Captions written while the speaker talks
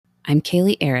I'm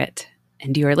Kaylee Arrett,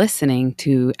 and you are listening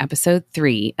to episode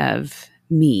 3 of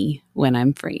Me When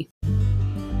I'm Free.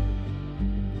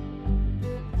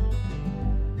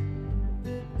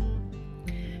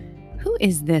 Who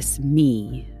is this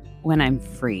me when I'm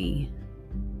free?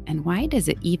 And why does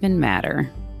it even matter?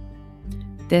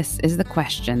 This is the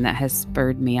question that has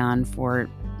spurred me on for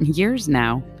years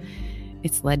now.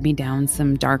 It's led me down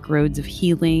some dark roads of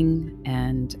healing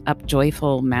and up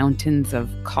joyful mountains of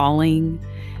calling,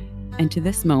 and to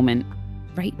this moment,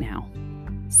 right now,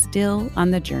 still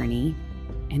on the journey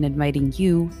and inviting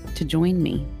you to join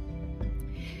me.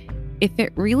 If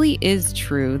it really is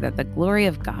true that the glory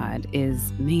of God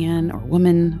is man or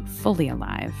woman fully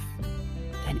alive,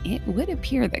 then it would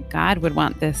appear that God would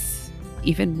want this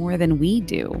even more than we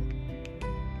do.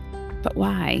 But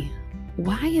why?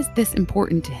 Why is this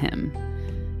important to him?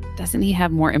 Doesn't he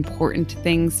have more important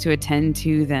things to attend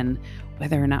to than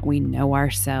whether or not we know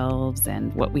ourselves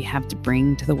and what we have to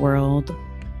bring to the world?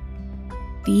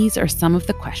 These are some of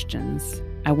the questions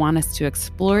I want us to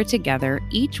explore together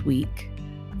each week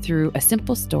through a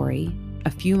simple story, a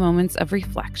few moments of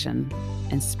reflection,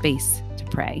 and space to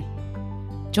pray.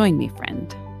 Join me,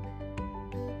 friend.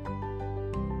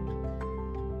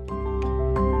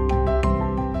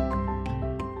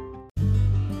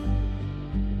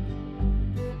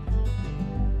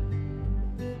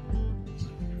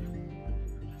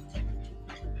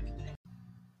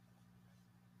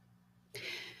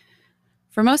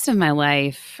 For most of my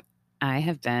life, I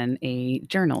have been a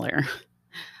journaler.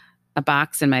 A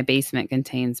box in my basement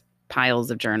contains piles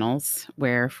of journals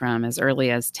where, from as early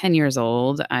as 10 years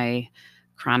old, I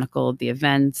chronicled the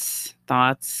events,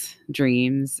 thoughts,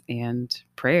 dreams, and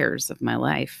prayers of my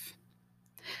life.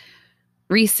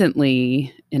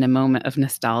 Recently, in a moment of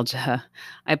nostalgia,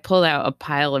 I pulled out a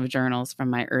pile of journals from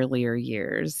my earlier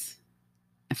years.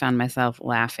 I found myself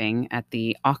laughing at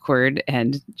the awkward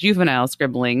and juvenile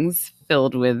scribblings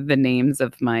filled with the names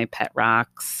of my pet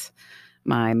rocks,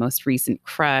 my most recent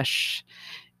crush,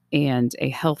 and a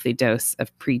healthy dose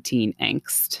of preteen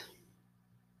angst.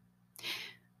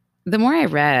 The more I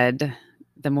read,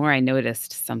 the more I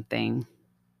noticed something.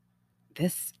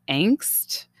 This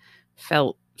angst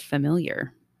felt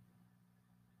familiar.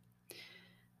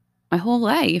 My whole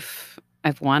life,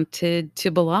 I've wanted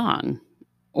to belong.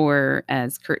 Or,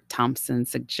 as Curt Thompson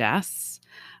suggests,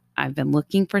 I've been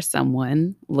looking for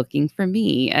someone looking for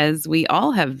me, as we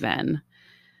all have been.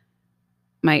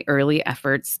 My early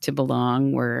efforts to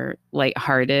belong were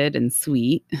lighthearted and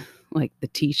sweet, like the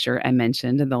t-shirt I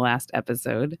mentioned in the last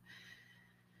episode.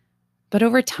 But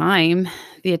over time,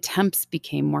 the attempts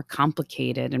became more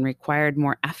complicated and required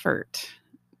more effort,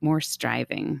 more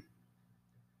striving.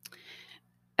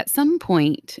 At some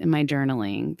point in my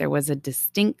journaling, there was a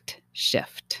distinct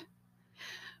shift.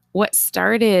 What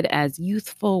started as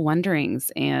youthful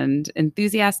wonderings and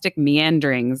enthusiastic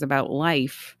meanderings about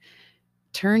life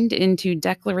turned into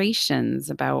declarations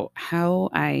about how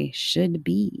I should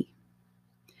be.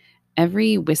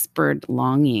 Every whispered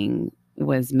longing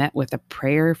was met with a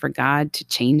prayer for God to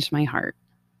change my heart.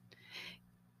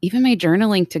 Even my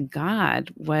journaling to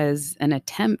God was an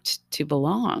attempt to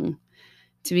belong,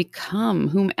 to become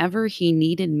whomever he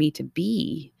needed me to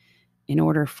be in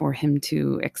order for him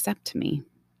to accept me.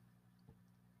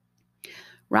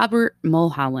 Robert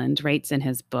Mulholland writes in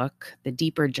his book, The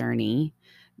Deeper Journey,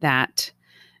 that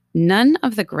none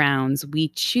of the grounds we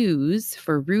choose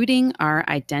for rooting our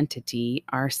identity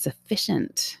are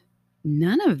sufficient.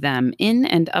 None of them in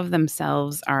and of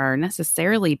themselves are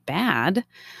necessarily bad,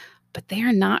 but they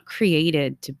are not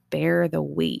created to bear the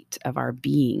weight of our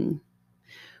being.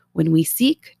 When we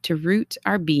seek to root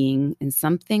our being in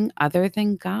something other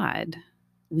than God,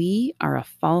 we are a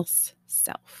false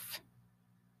self.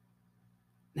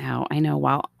 Now, I know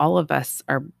while all of us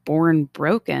are born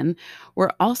broken,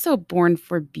 we're also born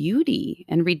for beauty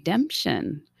and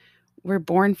redemption. We're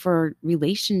born for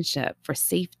relationship, for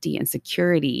safety and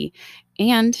security,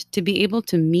 and to be able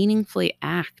to meaningfully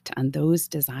act on those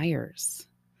desires.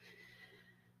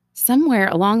 Somewhere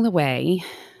along the way,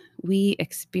 we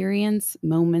experience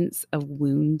moments of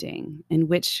wounding in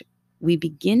which we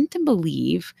begin to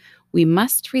believe we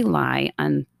must rely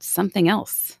on something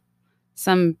else,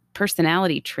 some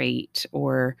personality trait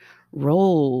or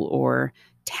role or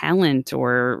talent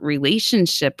or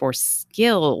relationship or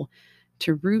skill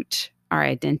to root our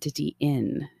identity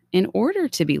in order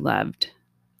to be loved,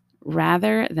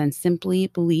 rather than simply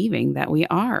believing that we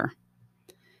are.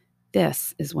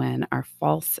 This is when our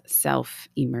false self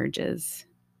emerges.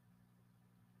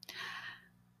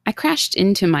 I crashed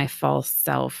into my false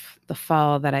self the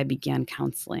fall that I began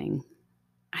counseling.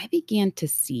 I began to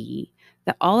see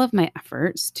that all of my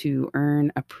efforts to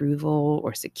earn approval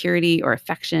or security or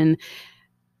affection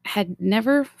had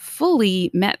never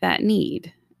fully met that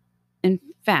need. In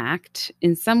fact,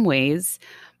 in some ways,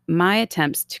 my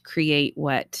attempts to create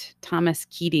what Thomas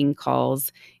Keating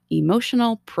calls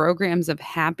emotional programs of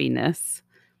happiness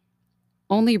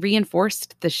only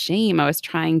reinforced the shame I was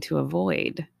trying to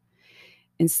avoid.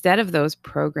 Instead of those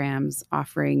programs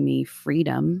offering me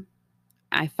freedom,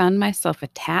 I found myself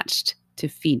attached to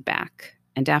feedback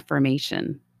and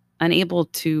affirmation, unable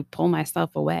to pull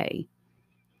myself away.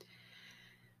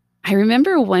 I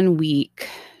remember one week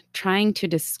trying to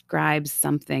describe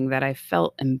something that I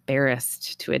felt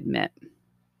embarrassed to admit.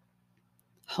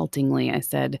 Haltingly, I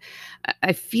said,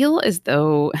 I feel as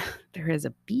though there is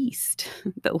a beast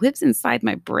that lives inside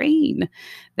my brain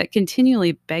that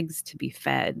continually begs to be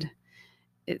fed.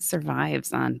 It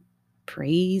survives on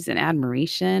praise and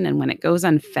admiration, and when it goes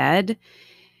unfed,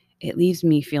 it leaves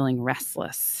me feeling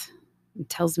restless. It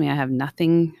tells me I have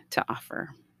nothing to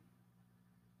offer.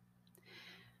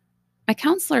 My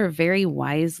counselor very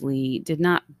wisely did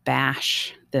not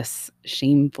bash this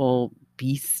shameful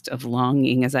beast of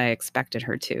longing as I expected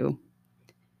her to.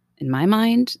 In my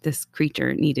mind, this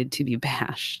creature needed to be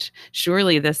bashed.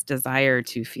 Surely this desire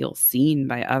to feel seen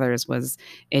by others was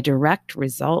a direct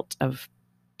result of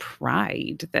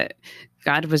pride that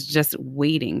God was just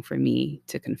waiting for me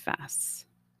to confess.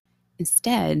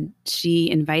 Instead, she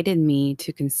invited me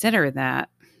to consider that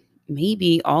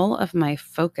maybe all of my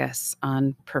focus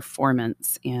on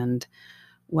performance and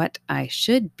what I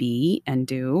should be and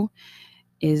do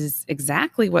is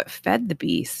exactly what fed the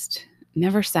beast,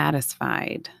 never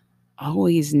satisfied,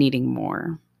 always needing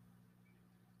more.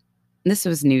 This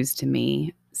was news to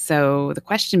me. So the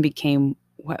question became,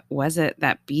 what was it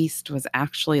that beast was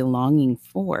actually longing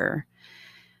for?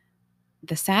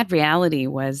 The sad reality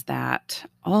was that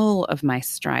all of my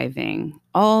striving,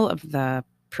 all of the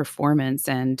performance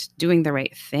and doing the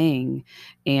right thing,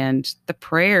 and the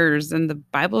prayers and the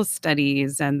Bible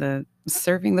studies and the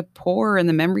serving the poor and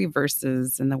the memory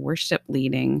verses and the worship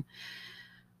leading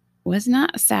was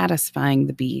not satisfying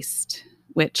the beast,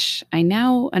 which I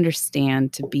now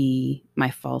understand to be my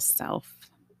false self.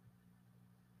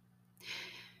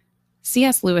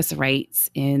 C.S. Lewis writes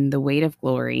in The Weight of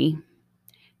Glory,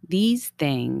 these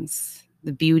things,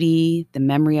 the beauty, the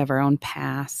memory of our own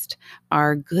past,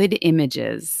 are good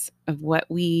images of what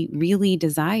we really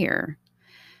desire.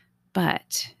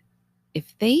 But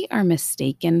if they are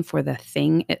mistaken for the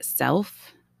thing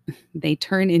itself, they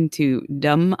turn into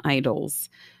dumb idols,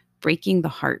 breaking the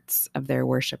hearts of their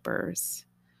worshipers.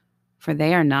 For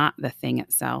they are not the thing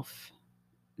itself.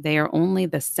 They are only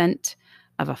the scent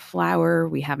of a flower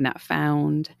we have not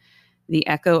found, the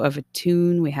echo of a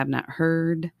tune we have not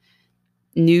heard,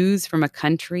 news from a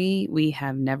country we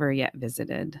have never yet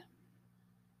visited.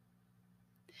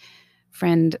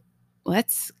 Friend,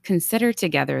 let's consider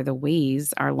together the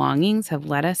ways our longings have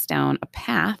led us down a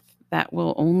path that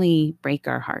will only break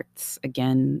our hearts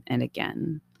again and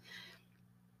again.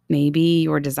 Maybe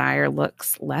your desire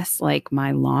looks less like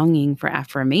my longing for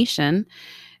affirmation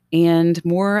and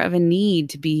more of a need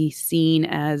to be seen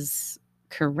as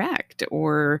correct,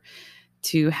 or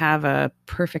to have a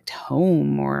perfect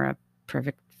home or a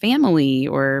perfect family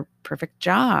or perfect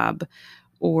job,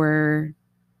 or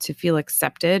to feel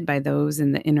accepted by those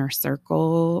in the inner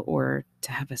circle, or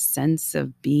to have a sense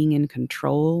of being in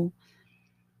control.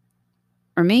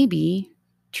 Or maybe,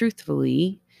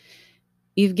 truthfully,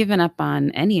 you've given up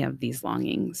on any of these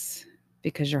longings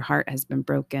because your heart has been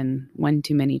broken one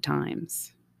too many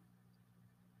times.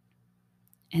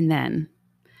 And then,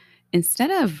 instead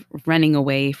of running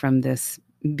away from this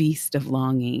beast of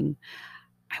longing,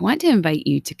 I want to invite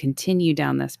you to continue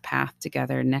down this path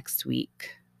together next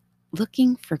week,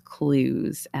 looking for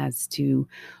clues as to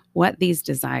what these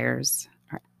desires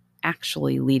are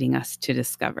actually leading us to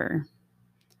discover.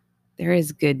 There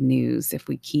is good news if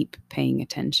we keep paying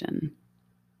attention.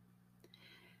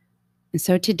 And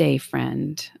so today,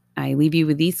 friend, I leave you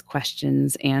with these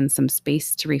questions and some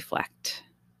space to reflect.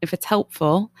 If it's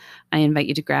helpful, I invite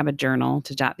you to grab a journal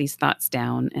to jot these thoughts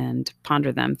down and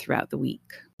ponder them throughout the week.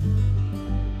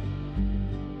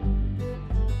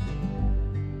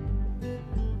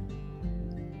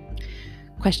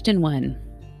 Question 1.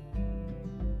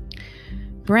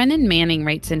 Brennan Manning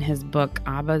writes in his book,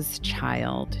 Abba's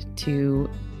Child, to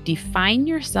define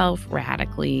yourself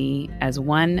radically as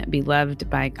one beloved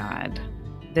by God.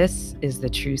 This is the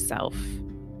true self.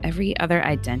 Every other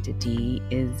identity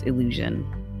is illusion.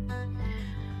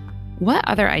 What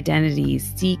other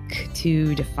identities seek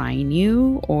to define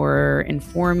you or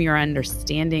inform your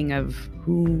understanding of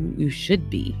who you should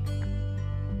be?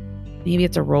 Maybe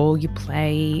it's a role you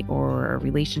play or a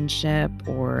relationship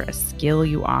or a skill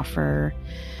you offer.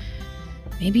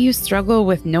 Maybe you struggle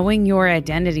with knowing your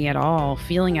identity at all,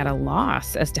 feeling at a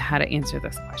loss as to how to answer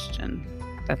this question.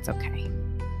 That's okay.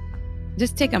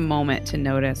 Just take a moment to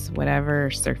notice whatever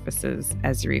surfaces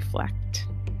as you reflect.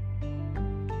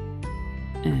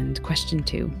 And question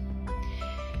 2.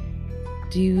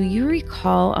 Do you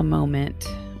recall a moment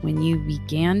when you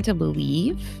began to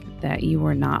believe that you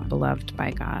were not beloved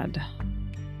by God?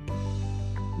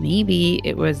 Maybe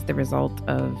it was the result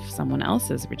of someone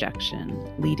else's rejection,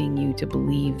 leading you to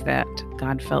believe that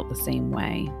God felt the same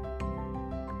way.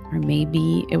 Or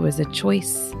maybe it was a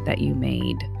choice that you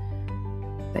made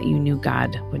that you knew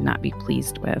God would not be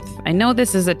pleased with. I know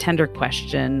this is a tender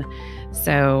question,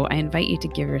 so I invite you to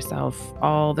give yourself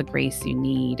all the grace you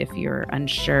need. If you're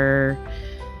unsure,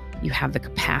 you have the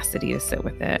capacity to sit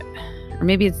with it. Or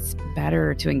maybe it's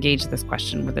better to engage this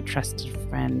question with a trusted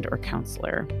friend or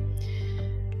counselor.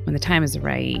 When the time is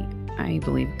right, I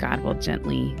believe God will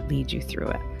gently lead you through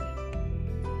it.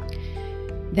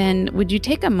 Then, would you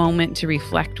take a moment to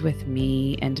reflect with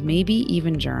me and maybe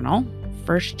even journal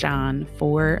 1 John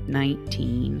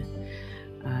 4:19.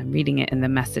 I'm reading it in the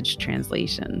Message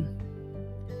translation.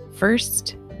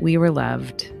 First, we were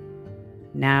loved.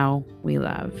 Now we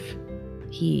love.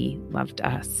 He loved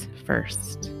us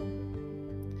first.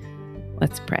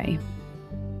 Let's pray.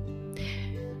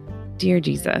 Dear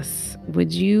Jesus,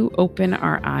 would you open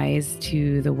our eyes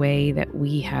to the way that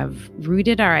we have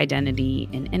rooted our identity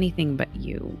in anything but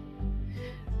you?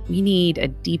 We need a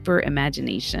deeper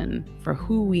imagination for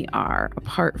who we are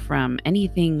apart from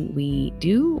anything we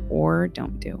do or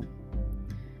don't do.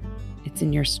 It's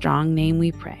in your strong name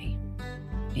we pray.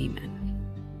 Amen.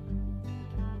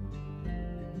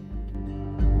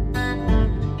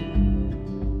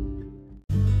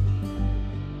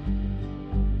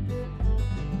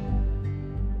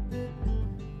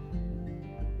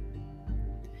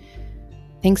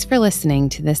 Thanks for listening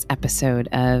to this episode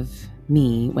of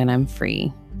Me When I'm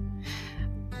Free.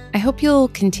 I hope you'll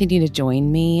continue to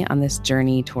join me on this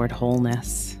journey toward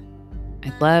wholeness.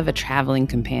 I'd love a traveling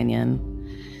companion.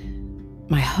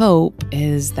 My hope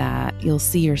is that you'll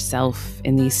see yourself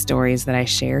in these stories that I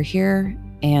share here,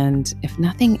 and if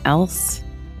nothing else,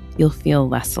 you'll feel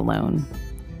less alone.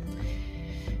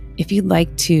 If you'd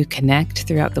like to connect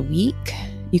throughout the week,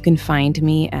 you can find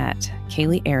me at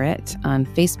Kaylee Arrett on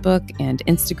Facebook and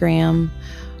Instagram,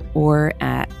 or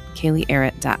at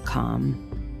kayleearrett.com.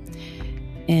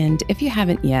 And if you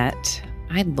haven't yet,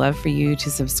 I'd love for you to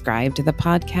subscribe to the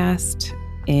podcast,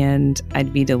 and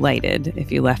I'd be delighted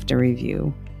if you left a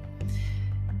review.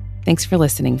 Thanks for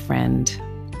listening, friend.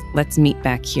 Let's meet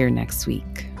back here next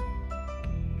week.